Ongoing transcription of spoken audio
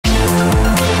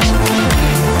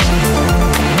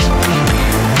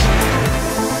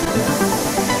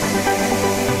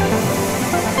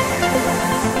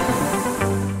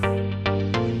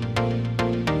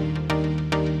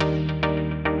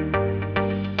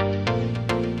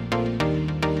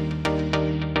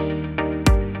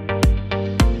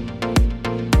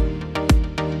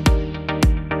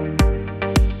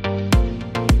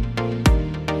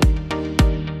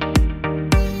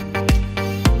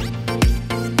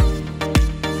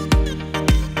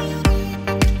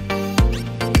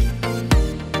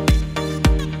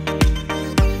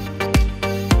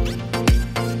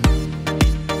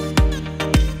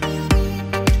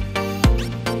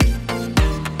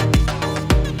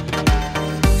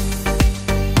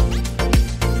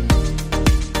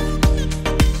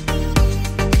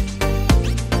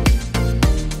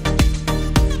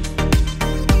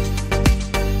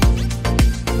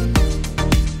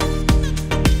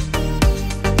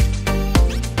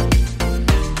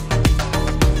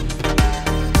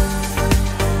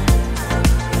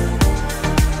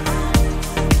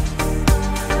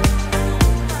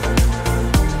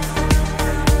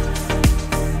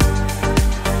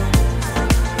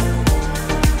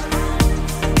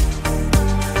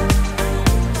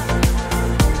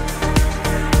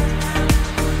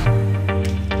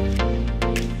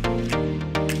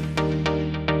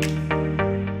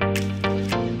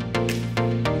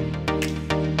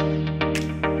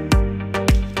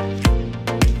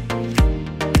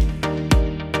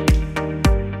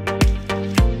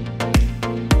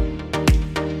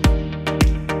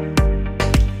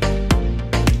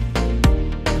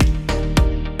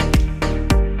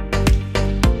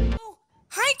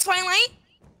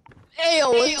Hey, yo,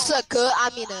 what's up, cuz? Hi,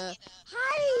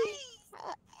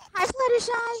 hi,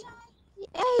 Fluttershy.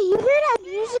 Hey, you hear that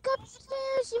music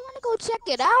upstairs? You wanna go check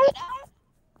it out?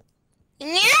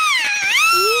 Yeah,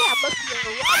 must be a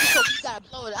rock, so we gotta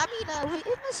blow it.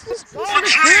 It must just be some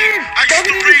Rainbow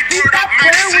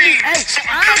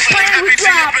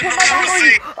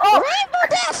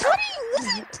Dash, what are you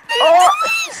listening to?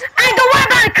 Don't worry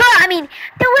about it, cuz.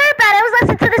 Don't worry about it. I was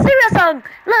listening to the cereal song.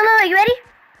 Look, you ready?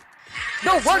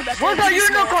 No, what about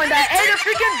unicorn that ate a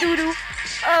freaking doo-doo?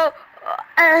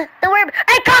 Don't worry about it.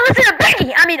 Hey, come listen to Becky.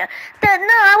 I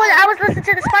was listening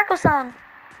to the Sparkle song.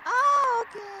 Oh,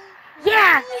 okay.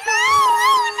 Yeah.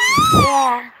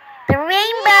 Yeah. The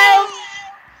rainbow.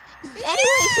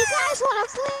 Anyways, you guys wanna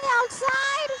play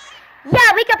outside? Yeah,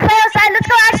 we can play outside. Let's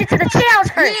go actually to the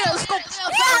chairs first. Yeah, let's go play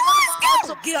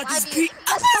outside. Get out this beat.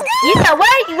 You said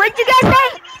what? What did you guys say?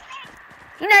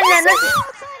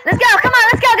 Let's go. Come on,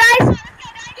 let's go, guys.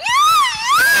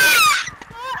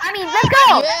 Let's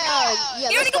go. Yeah.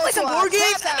 You wanna go play some board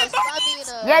games?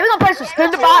 Yeah, we're gonna play some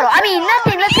spin the bottle.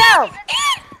 Nothing. Let's go.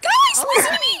 Guys,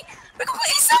 listen to me. We're gonna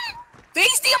play some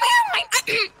face the I made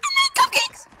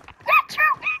cupcakes. That's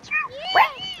true.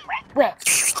 Wait.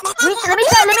 Let me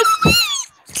try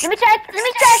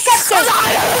cupcake.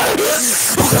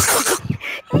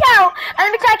 Yo,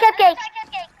 let me try cupcake.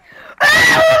 Oh,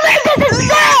 this is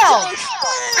now.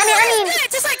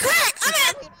 Just like crack.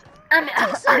 It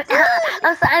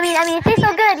tastes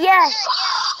so good, yeah.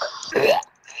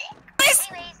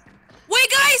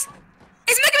 Wait, guys,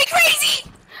 it's making me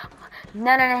crazy.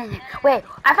 No. Wait,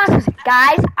 I found some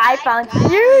guys. I found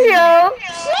cereal.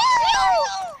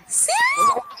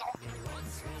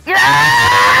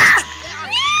 Yeah!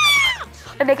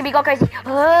 They're making me go crazy.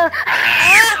 My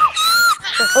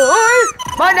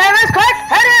name is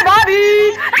Crack-Headed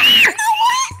Bobby.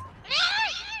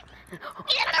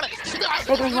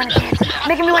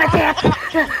 Making me want to dance.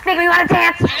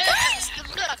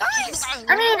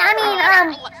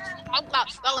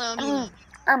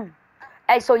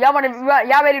 Hey, so y'all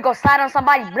ready to go slide on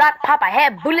somebody's block, pop a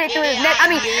head bullet through his neck?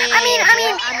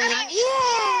 Yeah.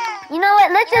 You know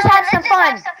what? Let's just have some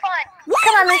fun.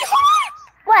 Come on, let's.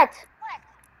 What?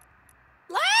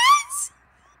 Let's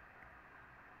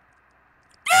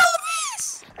do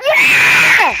this.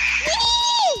 Yeah!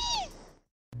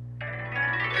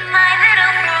 My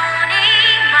little pony,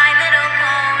 my little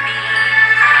pony.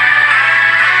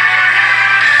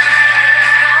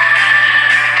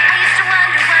 I used to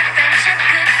wonder what friendship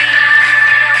could be.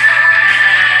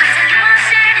 Until you all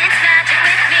shared its magic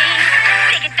with me.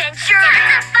 Big adventure,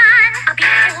 lots of fun. A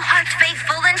beautiful heart,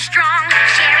 faithful and strong.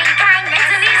 Sharing kindness,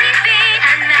 an easy feat,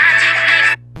 and magic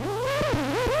makes.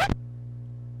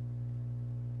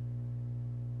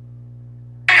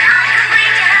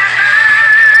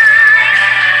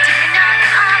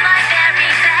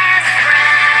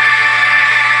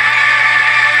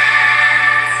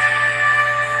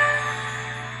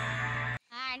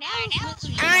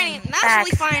 That's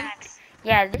really fun.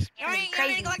 Yeah, this is You crazy.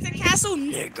 ready to go back to the castle?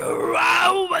 Nigga,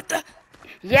 wow, what the?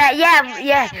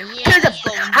 Yeah.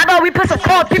 How about we put some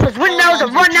cold people's windows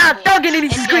and run out thugging in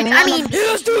these streets?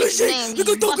 Let's do this shit. We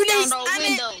gonna throw grenades. We're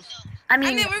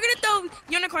We're gonna throw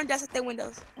unicorn dust at their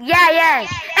windows. Yeah.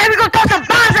 And we're gonna throw some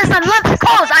bombs and some lumps of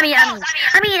coals.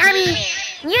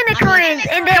 Unicorns,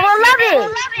 and they will love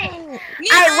it.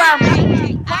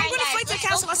 I'm gonna fight the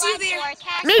castle. I'll see you there.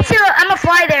 Me too. I'm gonna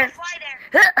fly there.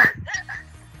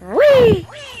 Wee.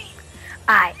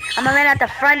 Alright, I'm gonna land at the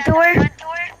front door. And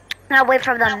I'll wait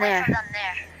for them there.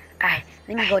 Alright,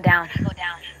 let me go down.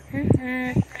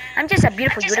 I'm just a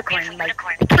beautiful unicorn. Oh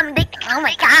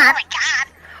my god.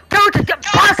 Go to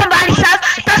bomb somebody's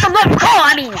house. Throw some little coal.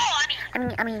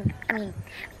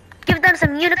 Give them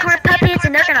some unicorn puppets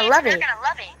and they're gonna love it.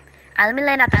 Alright, let me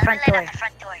land at the front door.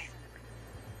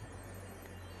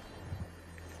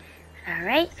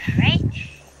 Alright.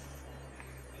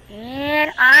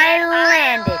 And I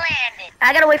landed.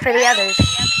 I gotta wait for the others.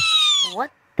 What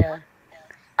the?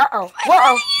 Uh-oh.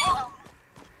 Whoa.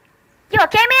 You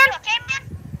okay, man?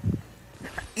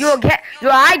 You okay? You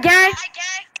alright, gang?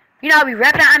 You know how we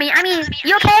rap out. You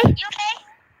okay?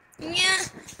 Yeah.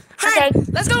 Okay. Hi,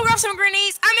 let's go grab some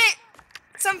grenades.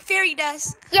 Some fairy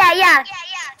dust. Yeah.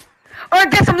 Or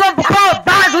get some local cold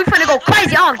bombs. We finna go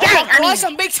crazy. Oh, gang.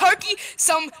 Some big turkey,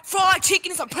 some fried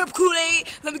chicken, some purple Kool-Aid.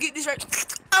 Let me get this right.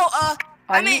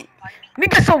 We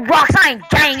get some rocks. I ain't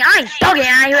thugging out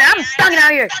here. I'm thugging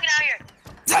out here.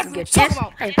 Get this.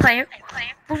 I ain't playing.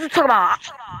 What you talking about?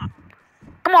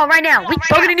 Come on, right now. We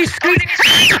thugging in these streets.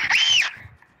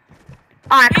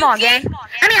 Alright, come on, gang.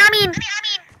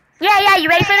 Yeah. You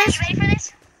ready for this?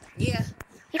 Yeah.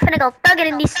 You finna go thugging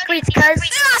in these streets, cuz. I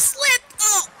slipped.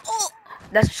 Oh.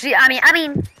 That's see. I mean,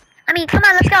 come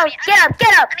on, let's go. Get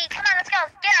up.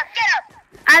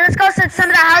 Alright, let's go to some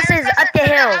of the houses up the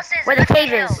hill where the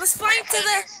cave is. Let's fly to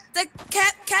the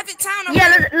Cabot town. Over Yeah,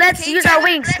 there. let's use our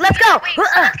wings. Let's go.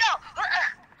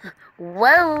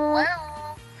 Whoa.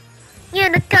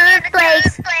 Unicorn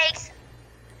flakes.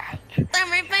 I'm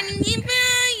right finding you,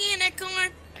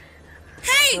 unicorn.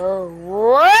 Hey!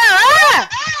 Whoa.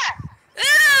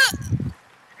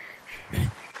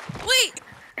 Wait!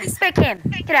 Break him.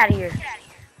 Get out of here.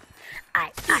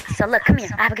 Alright, so look, come here.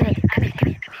 I have a good idea.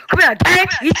 Come here, gang.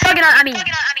 You talking on, I mean,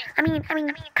 come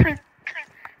here.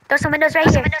 Throw some windows right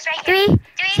here. 3,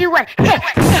 2, 1. Run!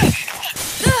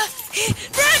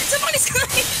 Somebody's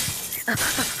coming!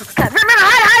 Remember,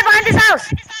 hide behind this house.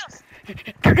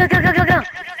 Go.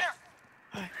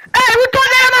 Hey, who threw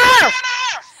that in my house?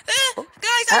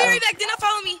 Guys, I'll be right back. Do not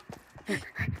follow me.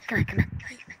 Come on.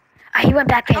 Alright, he went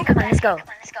back in. Come on, let's go.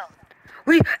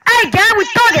 Hey, gang, we're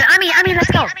talking. I mean,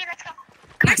 let's go.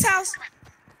 Next house.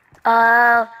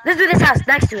 Let's do this house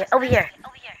next to it. Over here.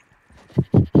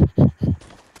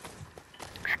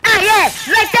 Yeah,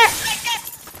 like that.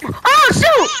 Oh,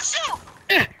 shoot.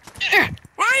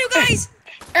 Where are you guys?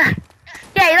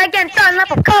 Yeah, you like getting thrown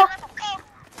up of coke?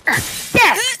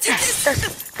 Yeah.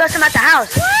 Throw some at the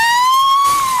house.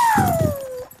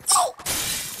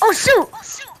 Oh, shoot.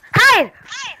 Hide.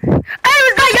 Hey,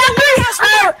 was that young boy?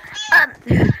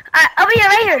 Over here,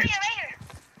 right here.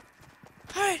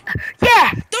 Alright. Yeah.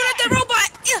 Don't let that robot.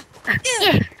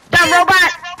 Yeah. Dumb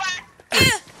robot.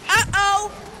 Uh-oh.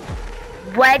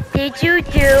 What did you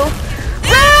do?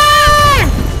 Run!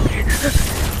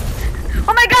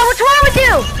 Oh my God, what's wrong with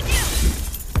you?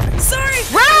 Sorry.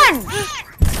 Run!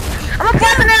 I'm a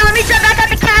flip and then I'll meet you back at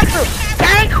the castle.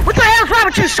 Dang, what the hell is wrong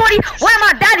with you, shorty? Where am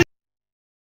I, daddy?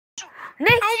 I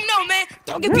don't know, man.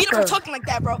 Don't get beat up for talking like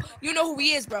that, bro. You know who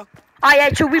he is, bro. Oh yeah,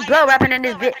 true. We blow rapping in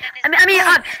this bit. I'm gonna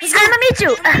meet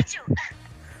you.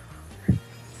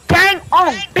 Gang,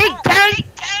 big gang.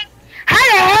 How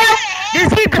the hell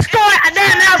does he destroy a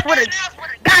damn house with a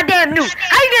goddamn nuke?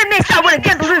 How you gonna mix up with a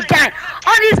Gamble Loot gang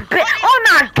on this bit? Oh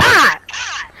my God!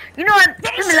 You know what?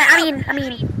 Let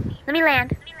me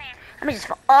land. Let me just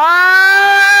fall.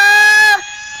 Oh!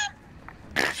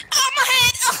 Oh, my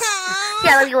head!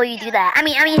 Yeah, let me go. You do that. I'm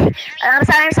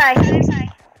sorry.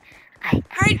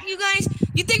 Alright, you guys.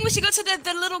 You think we should go to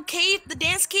the little cave, the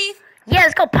dance cave? Yeah,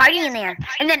 let's go party in there.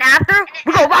 And then after,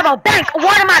 we go rob a bank of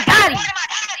one of my daddies.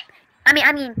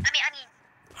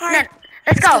 Alright.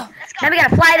 Let's go. Then we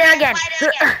gotta fly there again.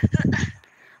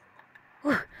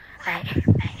 Alright.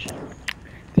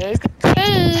 There's the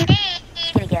cave.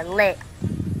 It's gonna get lit.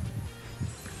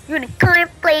 Unicorn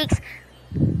flakes.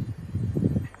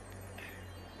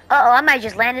 Uh-oh, I might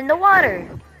just land in the water.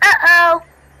 Uh-oh.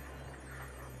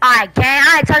 Alright, gang,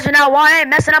 I ain't touching that water. I ain't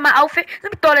messing up my outfit.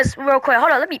 Let me throw this real quick.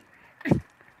 Hold on, let me...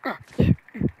 Yeah.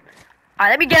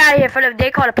 Alright, let me get out of here for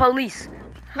they call the police.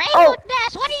 Rainbow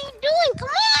Dash, what are you doing? Come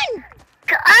on!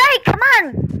 Alright, come on.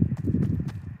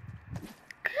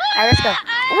 Alright, let's go.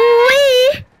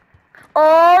 Wee!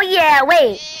 Oh, yeah,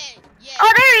 wait.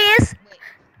 Oh, there he is.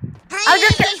 I'll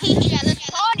just... Yeah, let's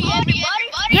party, everybody.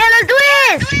 Yeah, let's do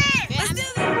this. Let's do this.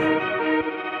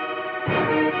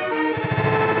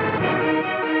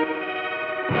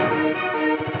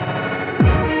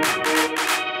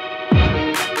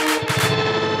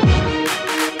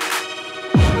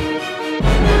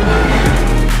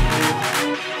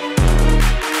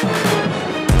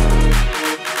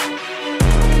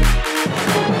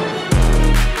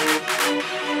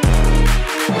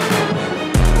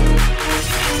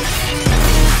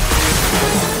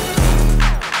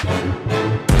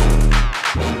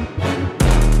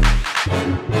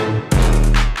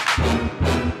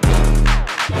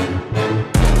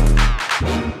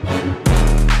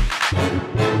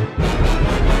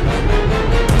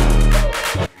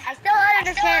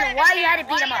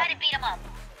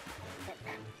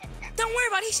 Don't worry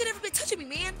about it. He should never been touching me,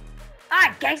 man.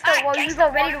 Alright, gangster, well, you go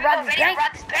ready to rob this bank?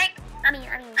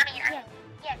 Yeah.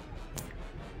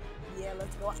 Yeah,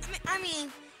 let's go.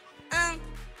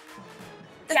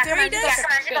 The Yeah, fairy come on, dust?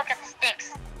 let's go get the sticks.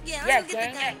 Yeah, Yeah, let's go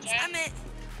get the gang. guns. I meant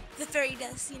the fairy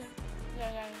dust, you know.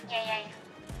 Yeah.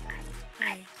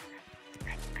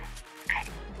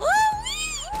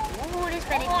 Woo-wee! Ooh, this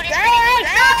better be good. Hey,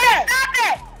 stop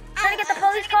it! Trying to get the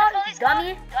police called,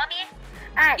 dummy.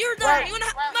 Alright, You're done. You wanna,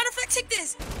 matter of fact, take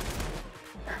this.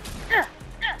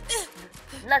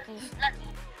 Lucky.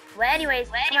 Well, anyways,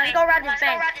 come on, let's go rob this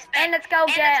bank. And let's go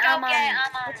get,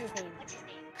 what's his name?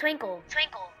 Twinkle.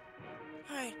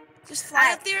 Alright, just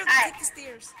fly up there and take the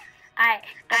stairs. Alright,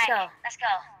 let's go.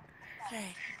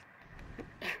 Alright.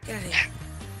 Get out of here.